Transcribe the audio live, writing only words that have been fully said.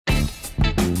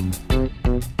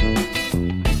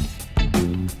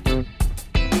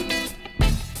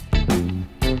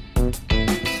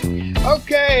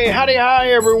Howdy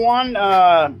hi everyone.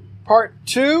 Part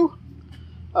 2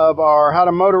 of our how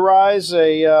to motorize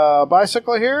a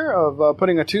bicycle here, of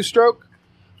putting a two-stroke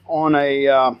on a,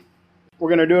 we're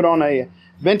going to do it on a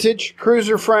vintage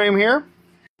cruiser frame here.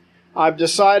 I've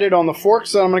decided on the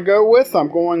forks that I'm going to go with.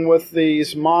 I'm going with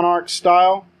these Monarch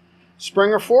style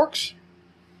Springer forks.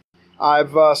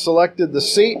 I've selected the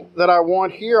seat that I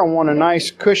want here. I want a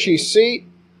nice cushy seat.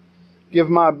 Give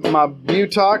my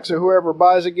butox or whoever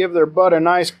buys it, give their butt a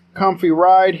nice comfy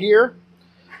ride here.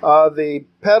 The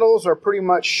pedals are pretty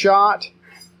much shot.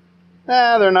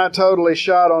 They're not totally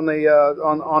shot on the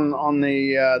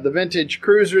the vintage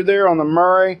cruiser there on the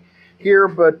Murray here,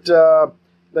 but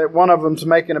that one of them's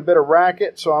making a bit of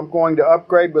racket, so I'm going to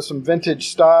upgrade with some vintage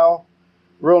style,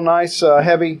 real nice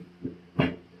heavy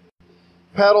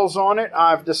pedals on it.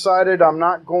 I've decided I'm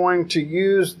not going to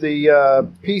use the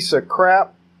piece of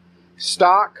crap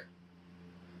stock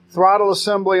throttle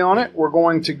assembly on it. We're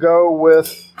going to go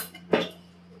with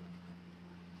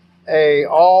a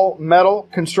all metal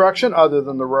construction, other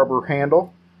than the rubber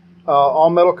handle, all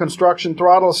metal construction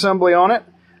throttle assembly on it.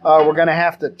 We're going to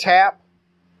have to tap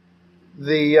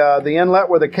the inlet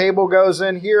where the cable goes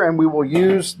in here, and we will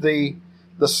use the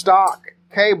stock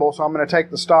cable. So I'm going to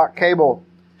take the stock cable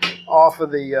off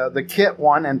of the kit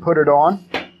one and put it on.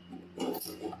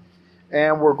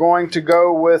 And we're going to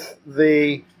go with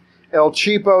the El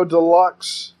Cheapo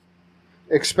Deluxe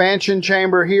expansion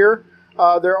chamber here.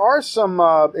 There are some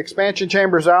expansion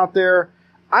chambers out there.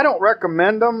 I don't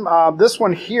recommend them. This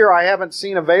one here I haven't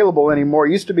seen available anymore.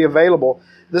 It used to be available.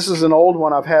 This is an old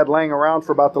one I've had laying around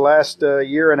for about the last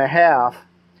year and a half.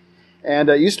 And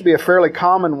it used to be a fairly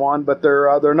common one, but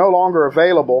they're no longer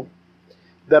available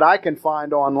that I can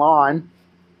find online.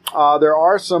 There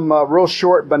are some real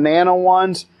short banana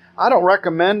ones. I don't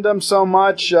recommend them so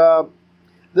much.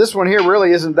 This one here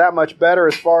really isn't that much better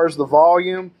as far as the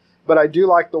volume, but I do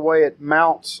like the way it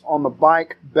mounts on the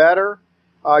bike better.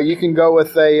 You can go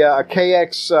with a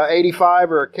KX85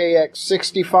 or a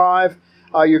KX65.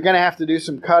 You're going to have to do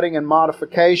some cutting and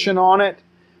modification on it,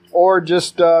 or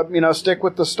just stick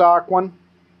with the stock one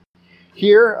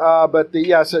here.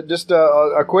 So just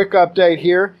a quick update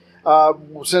here.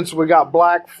 Since we got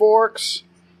black forks,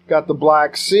 got the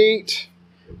black seat,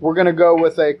 we're going to go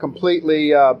with a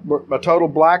completely a total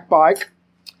black bike.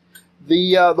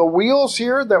 The wheels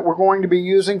here that we're going to be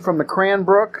using from the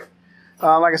Cranbrook,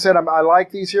 like I said, I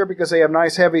like these here because they have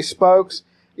nice heavy spokes.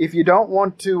 If you don't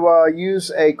want to use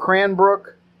a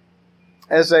Cranbrook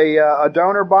as a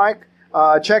donor bike,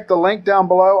 check the link down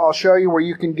below. I'll show you where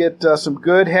you can get some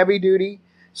good heavy-duty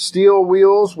steel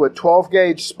wheels with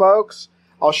 12-gauge spokes.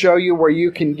 I'll show you where you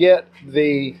can get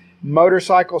the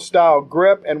motorcycle-style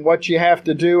grip and what you have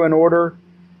to do in order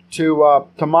to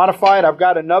modify it. I've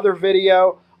got another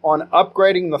video on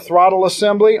upgrading the throttle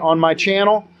assembly on my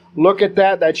channel. Look at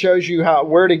that. That shows you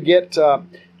where to get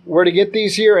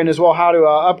these here, and as well how to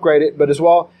upgrade it. But as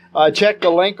well, check the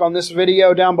link on this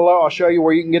video down below. I'll show you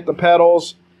where you can get the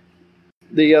pedals,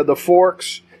 the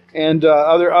forks, and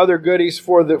other goodies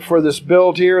for this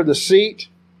build here. The seat.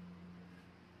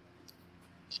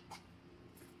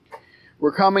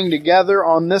 We're coming together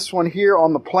on this one here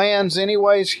on the plans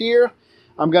anyways here.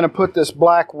 I'm going to put this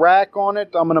black rack on it.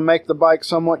 I'm going to make the bike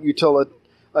somewhat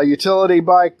a utility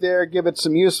bike there, give it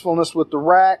some usefulness with the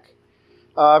rack.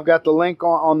 I've got the link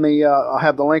I'll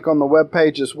have the link on the web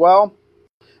page as well.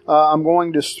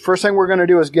 First thing we're going to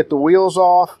do is get the wheels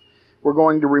off. We're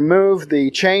going to remove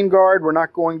the chain guard. We're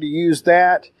not going to use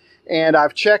that. And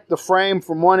I've checked the frame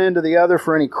from one end to the other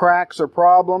for any cracks or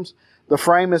problems. The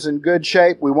frame is in good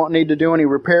shape. We won't need to do any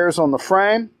repairs on the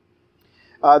frame.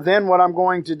 Then what I'm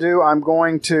going to do, I'm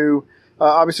going to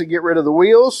obviously get rid of the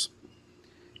wheels.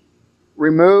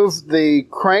 Remove the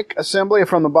crank assembly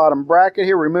from the bottom bracket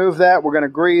here. Remove that. We're going to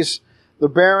grease the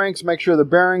bearings, make sure the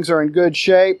bearings are in good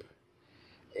shape.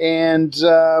 And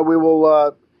we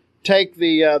will take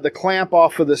the clamp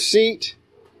off of the seat,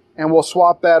 and we'll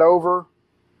swap that over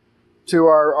to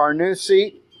our new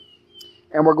seat.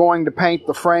 And we're going to paint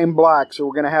the frame black. So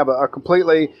we're going to have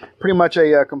pretty much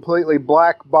a completely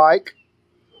black bike.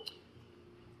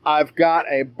 I've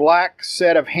got a black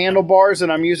set of handlebars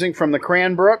that I'm using from the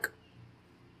Cranbrook.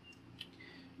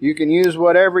 You can use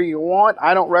whatever you want.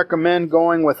 I don't recommend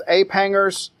going with ape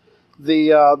hangers.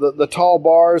 The tall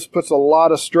bars puts a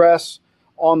lot of stress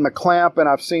on the clamp, and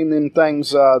I've seen them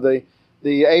things, the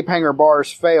ape hanger bars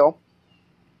fail.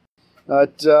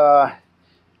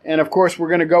 And of course, we're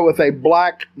going to go with a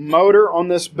black motor on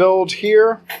this build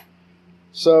here.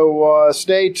 So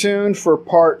stay tuned for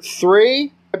part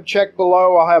 3. Check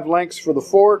below. I'll have links for the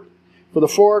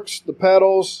forks, the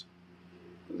pedals,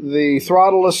 the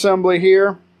throttle assembly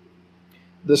here.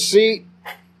 the seat,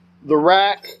 the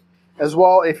rack, as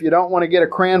well. If you don't want to get a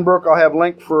Cranbrook, I'll have a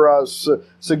link for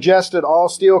suggested all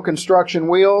steel construction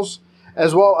wheels.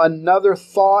 As well, another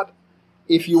thought,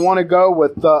 if you want to go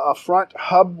with a front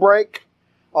hub brake,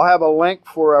 I'll have a link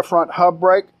for a front hub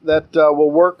brake that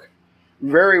will work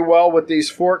very well with these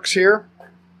forks here.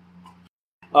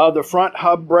 The front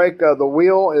hub brake, the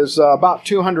wheel is about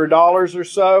 $200 or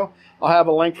so. I'll have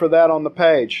a link for that on the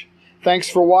page. Thanks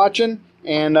for watching,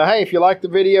 and hey, if you like the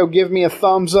video, give me a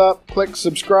thumbs up, click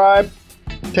subscribe.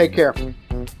 Take care.